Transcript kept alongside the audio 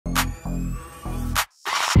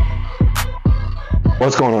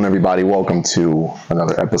What's going on, everybody? Welcome to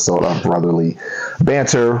another episode of Brotherly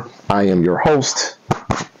Banter. I am your host,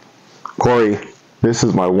 Corey. This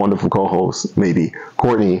is my wonderful co-host, maybe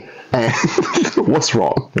Courtney. And what's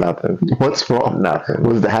wrong? Nothing. What's wrong? Nothing.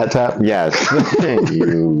 Was it the hat tap? Yes.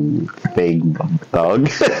 You big thug.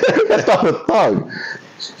 That's not a thug.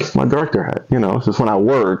 It's my director hat. You know, it's just when I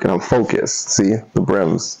work and I'm focused. See, the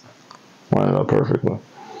brims line up perfectly.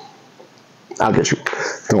 I'll get you.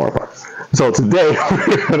 Don't worry about it. So today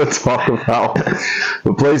we're going to talk about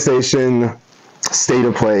the PlayStation State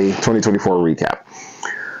of Play 2024 recap.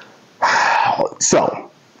 So,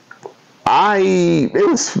 I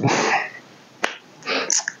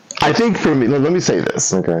think for me, let me say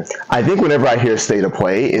this. Okay. I think whenever I hear State of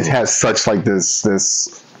Play, it has such like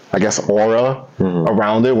this I guess aura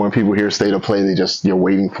around it. When people hear State of Play, you're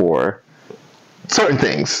waiting for certain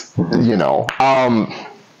things, you know.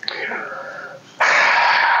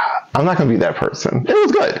 I'm not going to be that person. It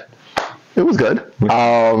was good. It was good. You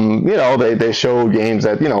know, they showed games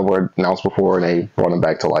that, you know, were announced before and they brought them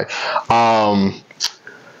back to life. I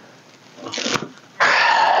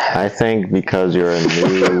think because you're a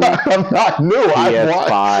new I'm not new.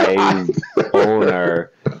 PS5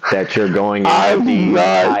 owner that you're going in with these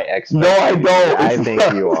high expectations. No, I don't. I think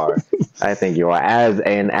you are. I think you are. As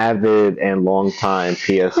an avid and longtime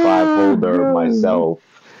PS5 holder myself,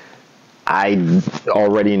 I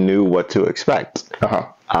already knew what to expect. They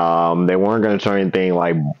weren't going to show anything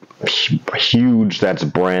like huge that's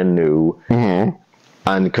brand new. And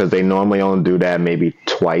because they normally only do that maybe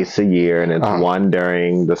twice a year, and it's one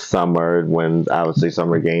during the summer when obviously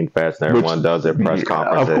Summer Game Fest and everyone does their press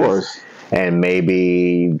conferences. Of course. And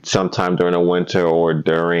maybe sometime during the winter or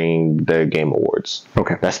during the Game Awards.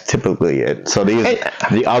 Okay. That's typically it. So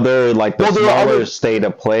the other, like the smaller State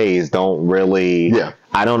of Plays don't really,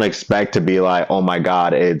 I don't expect to be like, oh my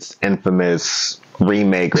God, it's Infamous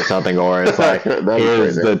remake or something, or it's like,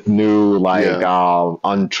 here's the new, like,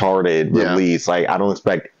 Uncharted release. Like, I don't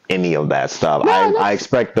expect any of that stuff. I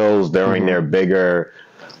expect those during their bigger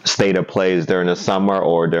State of Plays during the summer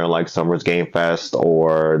or during like Summer's Game Fest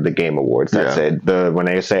or the Game Awards. That's it. When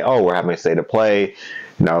they say, oh, we're having a State of Play,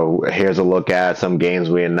 you know, here's a look at some games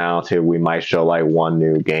we announced here. We might show like one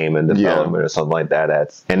new game in development or something like that.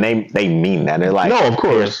 And they mean that. They're like, no, of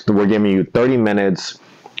course. We're giving you 30 minutes.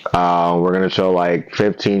 We're going to show like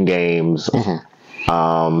 15 games.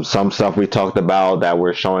 Some stuff we talked about that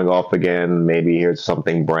we're showing off again. Maybe here's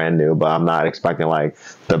something brand new, but I'm not expecting like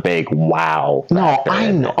the big wow. No,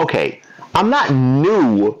 I know. Okay. I'm not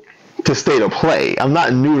new to State of Play. I'm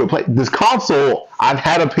not new to play this console. I've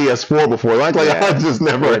had a PS4 before. Like I just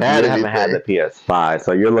never had it. You haven't had the PS5,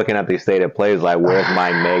 so you're looking at these State of Plays like, where's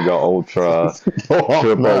my Mega Ultra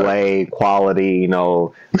AAA quality, you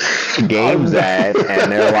know, games at?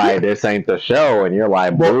 And they're like, this ain't the show, and you're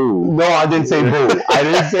like, boo. No, I didn't say boo. I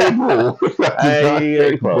didn't say boo.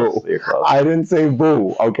 You're close. You're close. I didn't say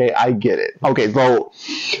boo. Okay, I get it. Okay, so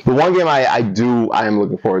the one game I am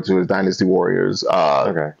looking forward to is Dynasty Warriors.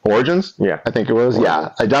 Origins. Yeah, I think it was.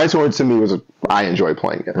 Origins. Yeah, Dynasty Warriors to me was I enjoy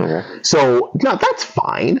playing it. Okay. So no, that's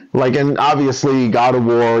fine. Like, and obviously God of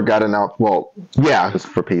War got announced. Well, yeah, it's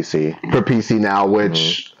for PC. For PC now,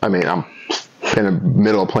 which I mean, I'm in the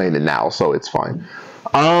middle of playing it now, so it's fine.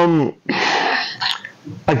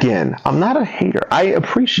 Again, I'm not a hater. I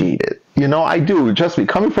appreciate it. You know, I do. Trust me,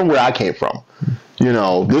 coming from where I came from, you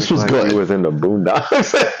know, this was good. He was in the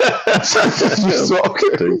boondocks.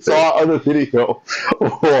 Saw other video,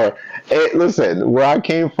 or listen, where I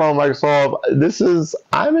came from, I saw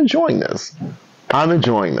I'm enjoying this. I'm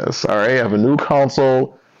enjoying this. All right, I have a new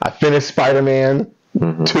console. I finished Spider-Man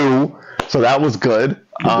 2, so that was good.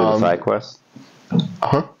 You did a side quest?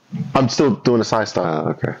 I'm still doing the side stuff.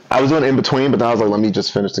 Okay. I was doing it in between, but then I was like, let me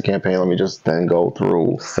just finish the campaign. Let me just then go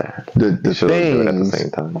through the things. Do it at the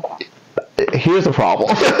same time. Here's the problem.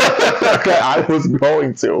 Okay, I was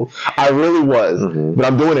going to. I really was. But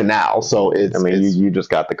I'm doing it now, so it's... I mean, you just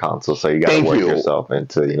got the console, so you got to work yourself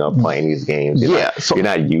into, you know, playing these games. You're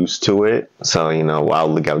not used to it, so, you know,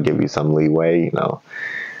 I'll give you some leeway, you know.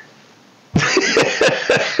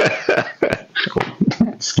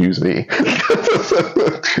 Excuse me.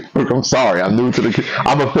 I'm sorry. I'm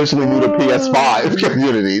officially new to PS5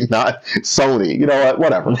 community, not Sony. You know what?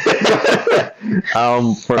 Whatever.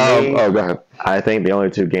 For me, go ahead. I think the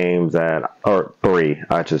only two games or three,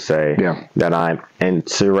 I should say, that I'm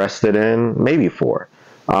interested in, maybe four.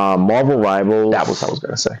 Marvel Rivals. That was what I was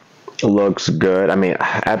going to say. Looks good. I mean,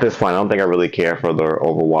 at this point, I don't think I really care for the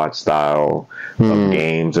Overwatch style of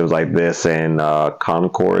games. It was like this and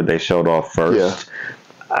Concord they showed off first.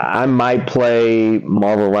 I might play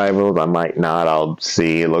Marvel Rivals. I might not. I'll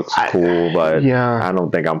see. It looks cool, but I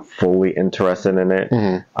don't think I'm fully interested in it.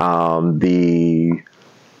 The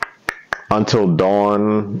Until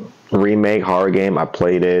Dawn remake horror game, I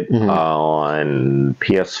played it on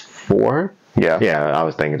PS4. Yeah, I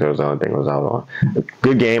was thinking it was the only thing it was out on.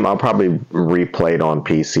 Good game. I'll probably replay it on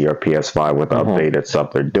PC or PS5 with the updated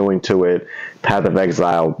stuff they're doing to it. Path of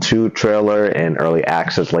Exile 2 trailer and early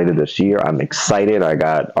access later this year. I'm excited. I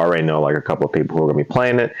already know like a couple of people who are going to be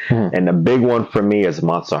playing it. And the big one for me is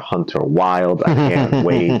Monster Hunter Wild. I can't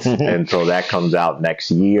wait until that comes out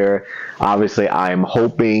next year. Obviously, I'm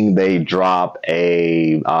hoping they drop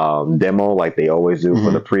a demo like they always do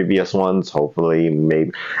for the previous ones. Hopefully,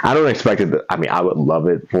 maybe. I don't expect it. I mean, I would love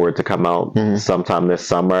it for it to come out sometime this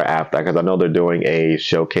summer after, because I know they're doing a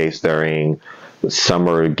showcase during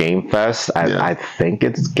Summer Game Fest. I think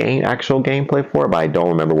it's actual gameplay for it, but I don't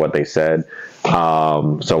remember what they said.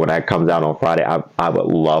 So when that comes out on Friday, I would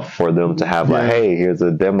love for them to have like, hey, here's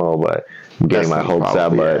a demo, but I'm getting my hopes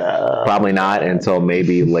up, but probably not until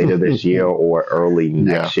maybe later this year or early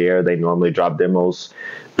next year. They normally drop demos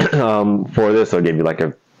for this. They'll give you like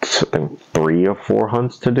 3 or 4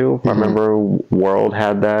 hunts to do. If I remember, World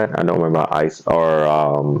had that. I don't remember Ice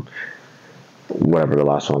or whatever the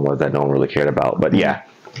last one was that no one really cared about. But yeah,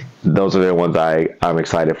 those are the ones I'm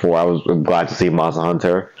excited for. I was glad to see Monster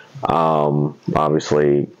Hunter.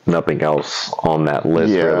 Obviously, nothing else on that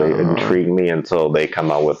list really intrigued me until they come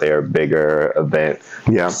out with their bigger event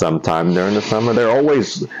sometime during the summer. They're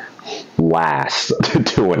always last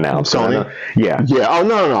to announce. Sony? Yeah. Oh,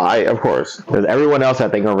 no. Of course. Because everyone else, I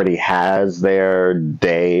think, already has their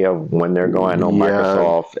day of when they're going. I know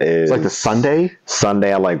Microsoft is... It's like the Sunday?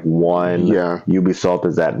 Sunday at like 1. Yeah. Ubisoft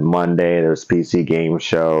is at Monday. There's PC Game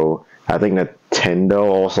Show. I think Nintendo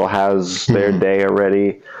also has their day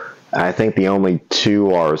already. I think the only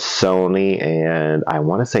 2 are Sony and I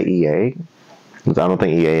want to say EA. Because I don't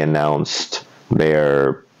think EA announced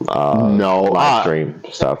their... live stream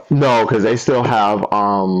stuff. No, because they still have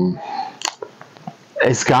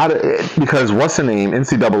it's got because what's the name?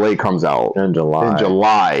 NCAA comes out in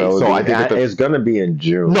July. So I think it's going to be in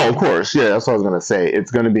June. No, of course, that's what I was going to say. It's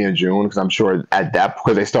going to be in June because I'm sure at that,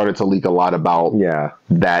 because they started to leak a lot about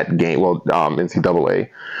that game. Well, NCAA,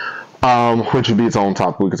 which would be its own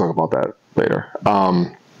topic. We can talk about that later.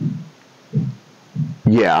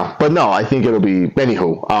 Yeah, but no, I think it'll be.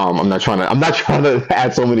 Anywho, I'm not trying to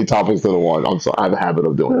add so many topics to the one. I have a habit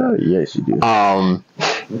of doing that. Yes, you do.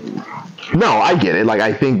 No, I get it. Like,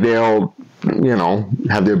 I think they'll,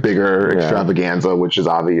 have their bigger extravaganza, which is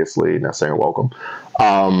obviously necessary and welcome.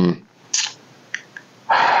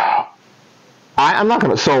 I'm not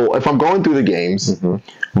gonna. So if I'm going through the games,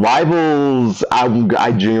 Rivals,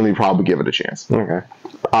 I genuinely probably give it a chance. Okay.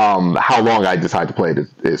 How long I decide to play it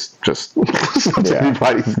is just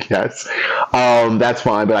anybody's guess. That's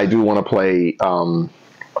fine, but I do want to play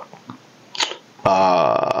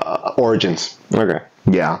Origins. Okay.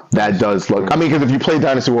 Yeah, that does look. I mean, because if you played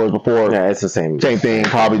Dynasty Wars before, it's the same thing.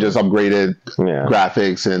 Probably just upgraded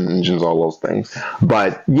graphics and engines, all those things.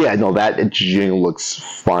 But that it genuinely looks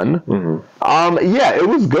fun. It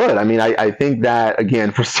was good. I mean, I think that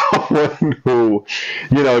again for someone who,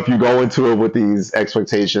 if you go into it with these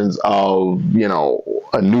expectations of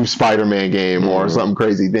a new Spider-Man game or something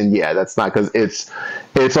crazy, then that's not, because it's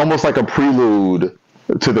almost like a prelude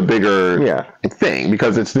to the bigger thing,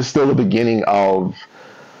 because it's still the beginning of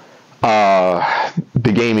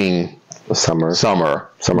the gaming Summer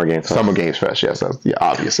Games Fest. Yes,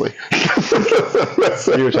 obviously.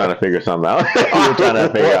 You were trying to figure something out. You were trying to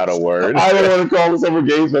figure out a word. I didn't want to call it Summer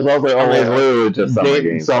Games Fest. I was like, it's literally just Summer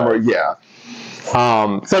Games Fest. Yeah.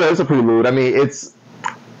 So that's a prelude. I mean,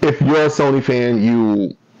 if you're a Sony fan,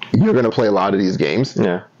 you're gonna play a lot of these games.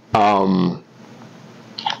 Yeah.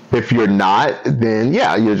 If you're not, then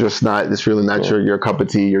you're just not. It's really not your cup of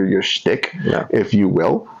tea, your shtick, if you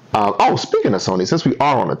will. Speaking of Sony, since we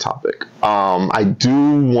are on the topic, I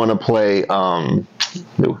do want to play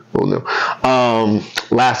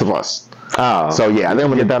Last of Us. Oh, so I think I'm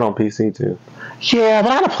gonna get that on PC too. Yeah,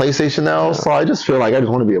 but I have a PlayStation now, so I just feel like I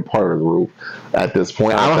just want to be a part of the group at this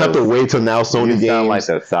point. I don't have to wait till now Sony games. You sound like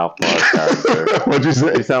that South Park character. What'd you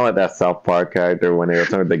say? You sound like that South Park character when they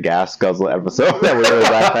returned the gas guzzle episode that was really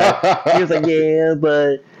back. He was like, yeah,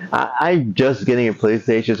 but I'm just getting a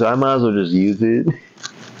PlayStation, so I might as well just use it.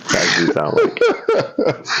 That's what you sound like.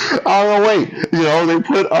 Wait. They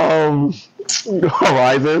put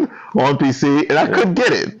Horizon on PC, and I couldn't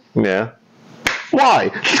get it. Yeah.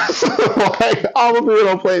 Why? Like, I'm gonna be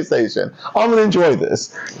on PlayStation. I'm gonna enjoy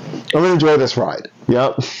this. I'm gonna enjoy this ride.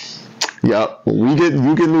 Yep. Yep. You get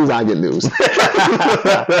news, I get news.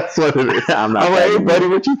 That's what it is. I'm like, hey, buddy,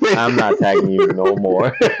 what you think? I'm not tagging you no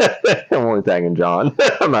more. I'm only tagging John.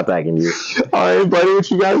 I'm not tagging you. All right, buddy,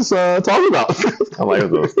 what you guys talking about? I'm like, it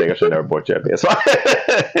was a little steak. I should never bought you a PS5.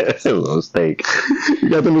 It was a little steak. You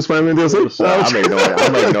got the new Spider-Man DLC?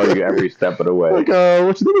 I'm ignoring you every step of the way. Like,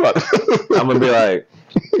 what you think about it? I'm going to be like,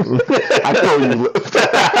 I know you.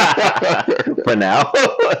 for now.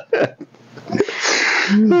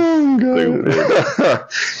 Oh, God.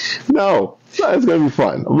 No, it's gonna be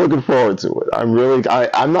fun. I'm looking forward to it. I'm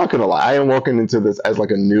not gonna lie. I am walking into this as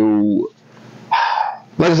like a new,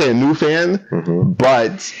 not to say a new fan,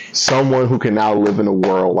 but someone who can now live in a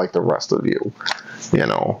world like the rest of you. You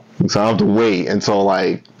know, so I have to wait until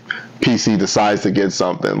like PC decides to get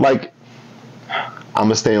something. Like, I'm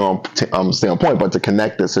gonna stay on point, but to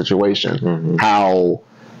connect this situation, how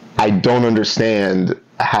I don't understand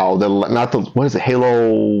how what is it,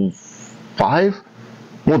 Halo 5?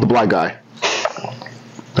 What the black guy? I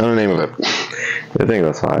don't know the name of it. I think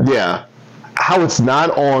that's fine. Yeah. How it's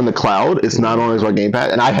not on the cloud, it's not on Xbox Game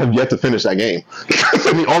Pass, and I have yet to finish that game.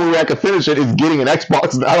 So the only way I can finish it is getting an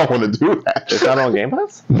Xbox, and I don't want to do that. It's not on Game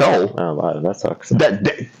Pass? No. Oh, wow, that sucks.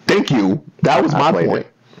 Thank you. That was my point.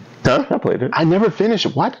 Huh? I played it. I never finished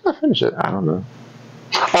it. Why did I finish it? I don't know.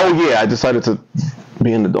 Oh, yeah, I decided to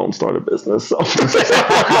be in the don't start a business. So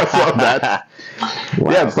that.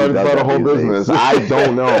 Wow, yeah, start a whole business. I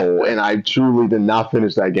don't know, and I truly did not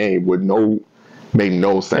finish that game with made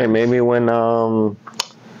no sense. Hey, maybe when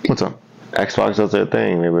what's up? Xbox does their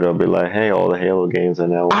thing, maybe they'll be like, "Hey, all the Halo games are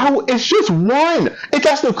now." Oh, it's just one.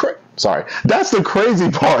 That's the crazy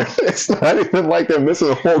part. It's not even like they're missing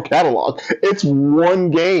a whole catalog. It's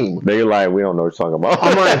one game. They're like, "We don't know what you're talking about."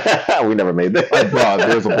 I'm like, we never made this. Like, bro,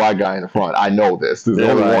 there's a black guy in the front. I know this. There's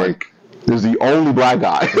only one. There's the only black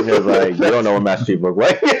guy. It's like, you don't know what Master Chief looks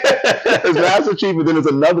like. There's Master Chief, and then there's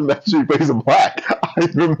another Master Chief, but he's a black. I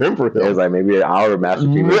remember him. It was like maybe our Master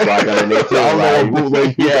Chief is black underneath too.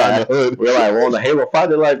 Yeah. We're like, well, on the Halo 5,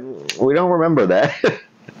 they're like, we don't remember that.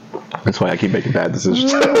 That's why I keep making bad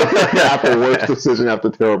decisions. After worst decision,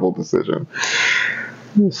 after terrible decision.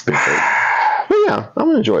 Stupid. But yeah, I'm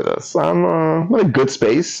gonna enjoy this. I'm in a good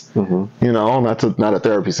space. You know, not a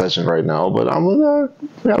therapy session right now, but I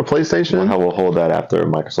got a PlayStation. How we'll hold that after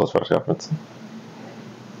Microsoft's press conference.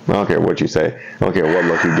 I don't care what you say. I don't care what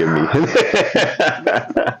look you give me.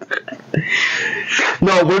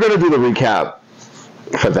 No, we're gonna do the recap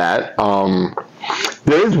for that.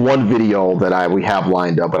 There is one video that we have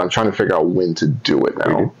lined up, but I'm trying to figure out when to do it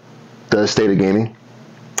now. The State of Gaming.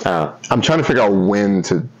 I'm trying to figure out when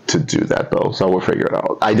to do that, though, so we'll figure it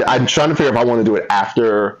out. I'm trying to figure if I want to do it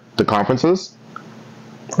after the conferences.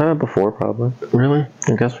 Before, probably. Really?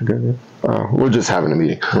 I guess we're good. We're just having a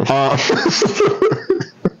meeting.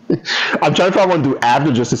 I'm trying to figure out what to do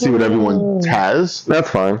after just to see what everyone has. That's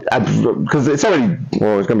fine. Because it's already...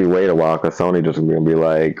 Well, it's going to be wait a while because Sony just going to be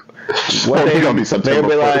like... What day going to be September?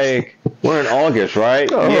 They'll be like, we're in August, right?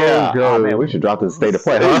 Yeah. Oh, man, we should drop this State of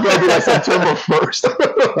Play. It's going to be like September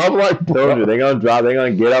 1st. I'm like, told you, they're going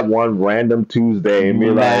to get up one random Tuesday and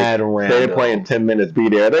be like, State of Play in 10 minutes, be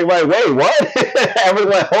there. They're like, wait, what?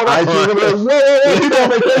 Everyone's like, hold on. Whoa, he's on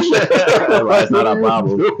vacation. That's not our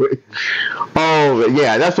problem. Oh,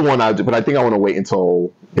 yeah, that's the one I do, but I think I want to wait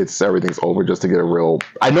until everything's over just to get a real...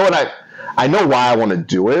 I know why I want to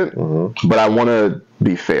do it, but I want to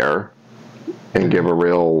be fair and give a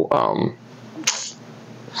real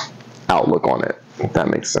outlook on it, if that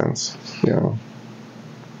makes sense. You know,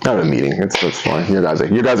 not a meeting. It's fine. You guys are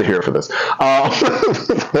here for this. All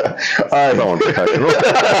right,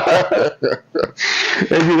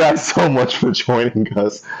 thank you guys so much for joining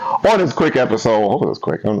us on this quick episode. Hopefully it was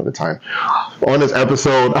quick. I don't know the time. On this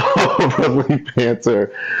episode of Roughly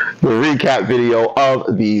Banter, the recap video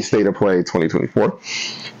of the State of Play 2024.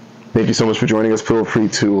 Thank you so much for joining us. Feel free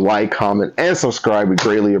to like, comment, and subscribe. We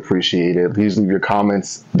greatly appreciate it. Please leave your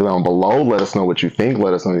comments down below. Let us know what you think.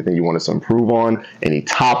 Let us know anything you want us to improve on. Any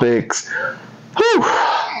topics. Whew.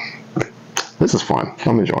 This is fun.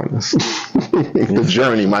 I'm enjoying this. The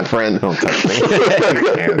journey, my friend. Don't touch me.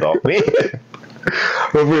 Hands off me.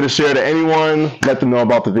 Feel free to share to anyone. Let them know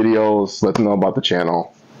about the videos. Let them know about the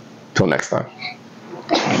channel. Till next time.